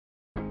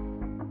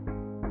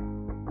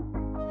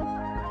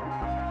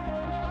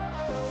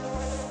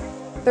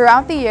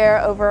Throughout the year,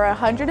 over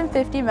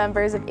 150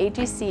 members of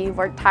HEC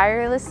work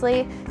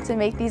tirelessly to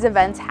make these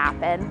events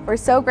happen. We're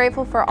so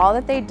grateful for all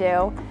that they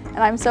do, and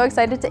I'm so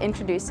excited to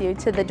introduce you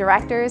to the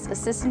directors,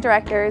 assistant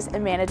directors,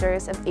 and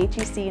managers of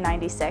HEC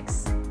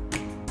 96.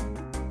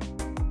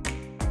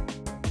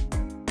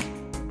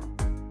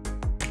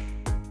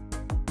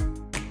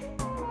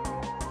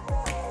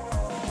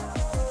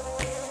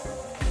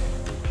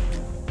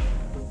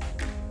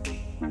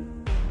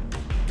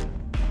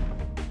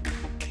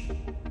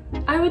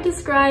 I would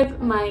describe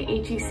my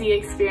HEC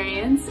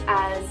experience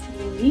as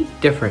unique,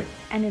 different,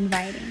 and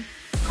inviting.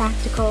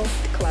 Practical,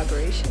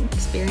 collaboration,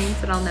 experience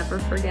that I'll never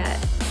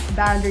forget.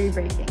 Boundary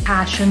breaking.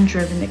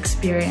 Passion-driven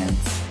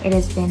experience. It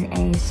has been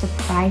a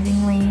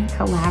surprisingly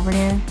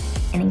collaborative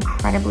and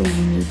incredibly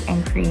unique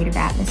and creative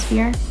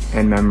atmosphere.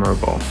 and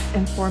memorable.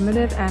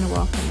 Informative and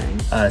welcoming.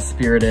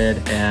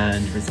 Spirited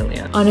and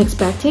resilient.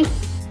 Unexpected,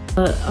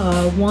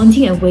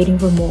 wanting and waiting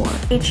for more.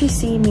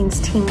 HEC means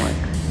teamwork.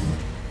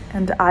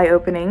 And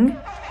eye-opening.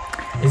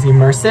 Is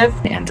immersive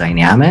and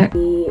dynamic.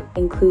 Be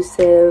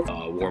inclusive.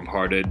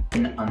 Warm-hearted.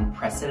 And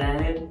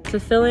unprecedented.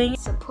 Fulfilling.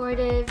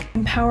 Supportive.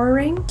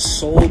 Empowering.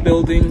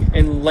 Soul-building.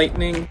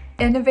 Enlightening.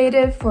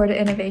 Innovative for the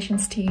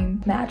innovations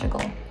team.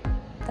 Magical.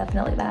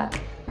 Definitely that.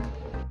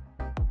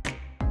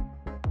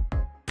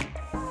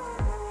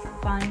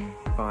 Fun.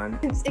 Fun.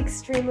 It's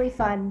extremely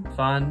fun.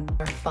 Fun.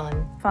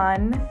 Fun.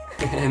 Fun.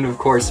 And of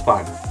course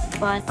fun.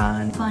 Fun.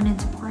 Fun. Fun and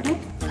supportive.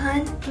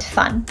 Fun.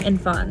 Fun. And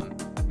fun.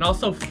 And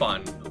also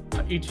fun.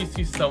 HEC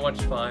is so much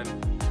fun.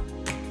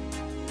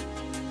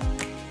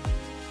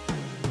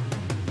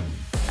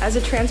 As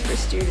a transfer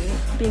student,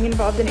 being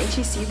involved in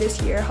HEC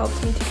this year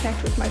helped me to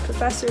connect with my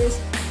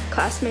professors,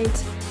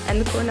 classmates,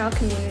 and the Cornell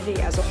community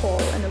as a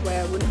whole in a way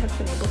I wouldn't have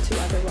been able to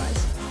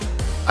otherwise.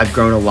 I've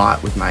grown a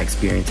lot with my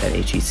experience at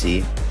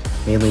HEC,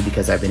 mainly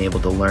because I've been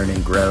able to learn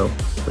and grow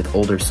with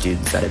older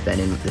students that have been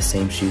in the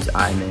same shoes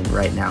I'm in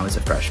right now as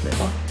a freshman.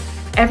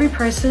 Every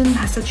person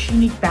has such a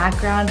unique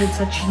background and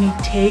such a unique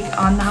take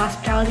on the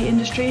hospitality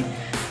industry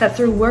that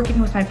through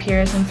working with my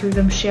peers and through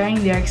them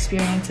sharing their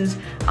experiences,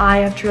 I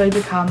have truly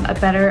become a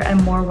better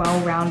and more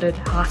well-rounded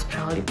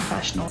hospitality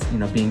professional. You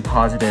know, being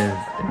positive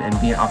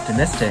and being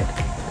optimistic,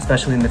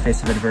 especially in the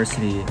face of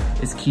adversity,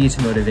 is key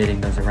to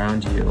motivating those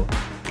around you.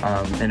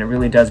 And it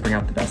really does bring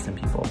out the best in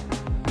people.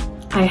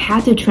 I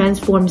had to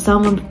transform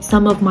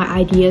some of my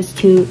ideas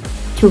to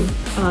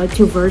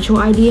virtual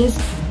ideas.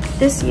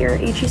 This year,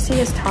 HEC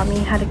has taught me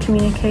how to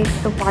communicate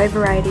with a wide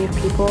variety of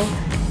people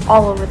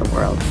all over the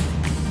world.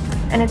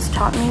 And it's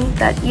taught me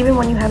that even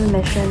when you have a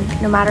mission,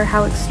 no matter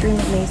how extreme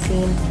it may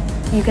seem,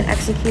 you can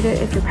execute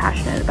it if you're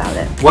passionate about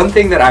it. One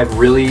thing that I've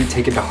really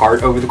taken to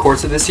heart over the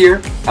course of this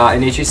year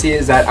in HEC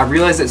is that I've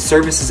realized that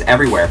service is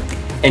everywhere.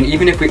 And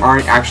even if we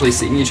aren't actually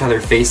seeing each other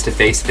face to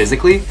face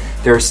physically,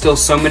 there are still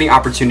so many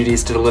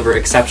opportunities to deliver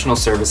exceptional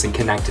service and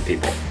connect to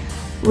people.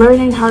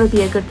 Learning how to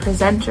be a good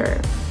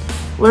presenter,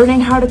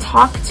 learning how to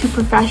talk to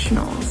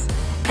professionals,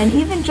 and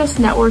even just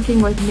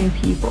networking with new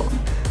people.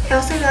 I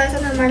also realized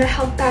that no matter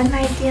how bad my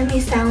idea may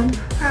sound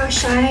or how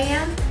shy I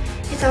am,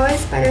 it's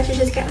always better to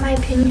just get my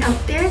opinion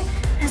out there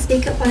and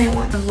speak up when I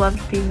want. I've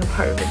loved being a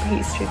part of the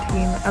pastry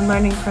team and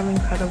learning from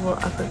incredible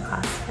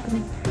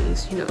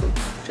upperclassmen. You know,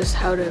 just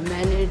how to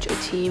manage a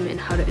team and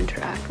how to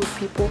interact with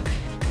people.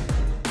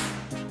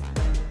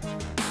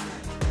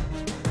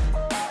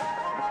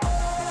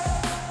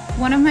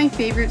 One of my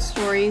favorite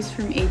stories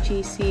from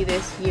HEC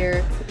this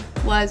year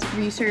was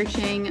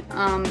researching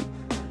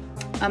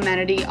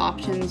amenity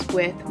options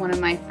with one of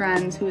my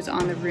friends who was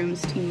on the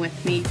rooms team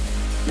with me.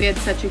 We had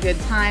such a good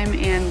time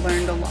and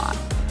learned a lot.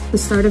 At the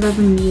start of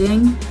every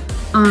meeting,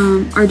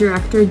 our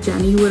director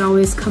Jenny would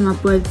always come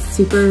up with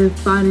super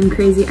fun and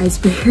crazy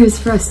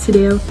icebreakers for us to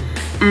do.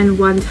 And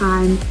one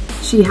time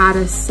she had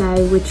us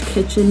say which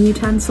kitchen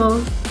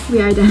utensil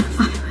we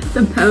identify with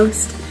the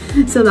most.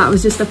 So that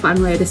was just a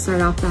fun way to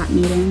start off that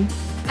meeting.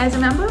 As a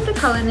member of the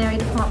culinary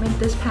department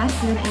this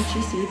past year in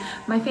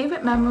HEC, my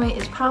favorite memory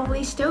is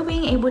probably still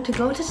being able to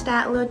go to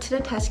Statler to the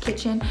test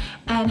kitchen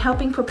and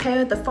helping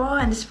prepare the fall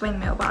and the spring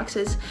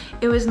mailboxes.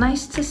 It was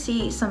nice to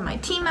see some of my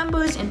team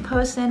members in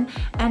person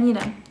and, you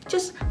know,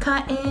 just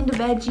cut in the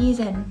veggies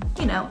and,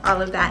 you know,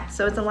 all of that.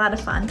 So it's a lot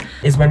of fun.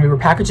 Is when we were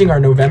packaging our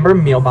November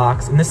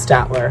mailbox in the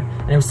Statler,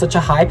 and it was such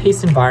a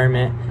high-paced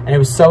environment, and it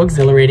was so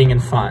exhilarating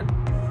and fun.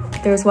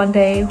 There was one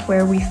day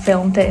where we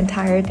filmed the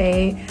entire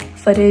day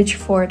footage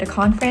for the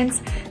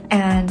conference,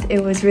 and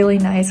it was really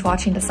nice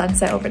watching the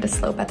sunset over the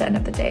slope at the end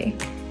of the day.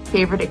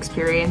 Favorite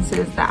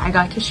experiences that I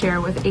got to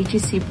share with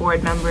HEC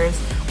board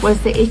members was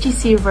the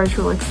HEC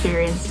virtual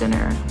experience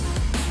dinner.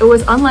 It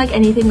was unlike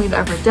anything we've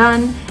ever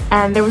done,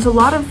 and there was a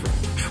lot of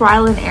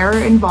trial and error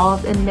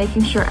involved in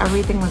making sure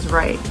everything was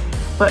right.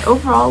 But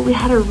overall, we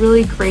had a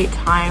really great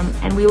time,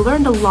 and we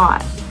learned a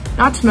lot.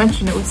 Not to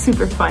mention, it was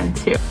super fun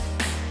too.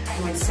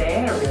 I would say I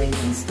had a really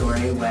neat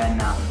story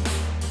when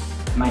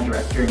my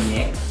director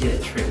Nick did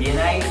a trivia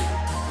night,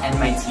 and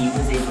my team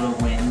was able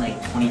to win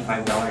like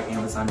 $25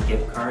 Amazon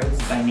gift cards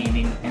by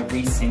naming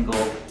every single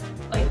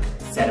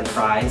set of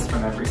fries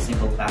from every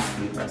single fast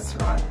food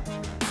restaurant.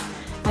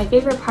 My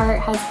favorite part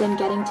has been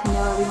getting to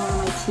know everyone on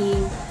my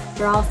team.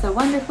 They're all so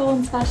wonderful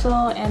and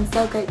special and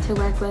so great to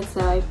work with,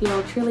 so I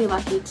feel truly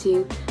lucky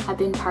to have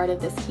been part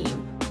of this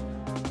team.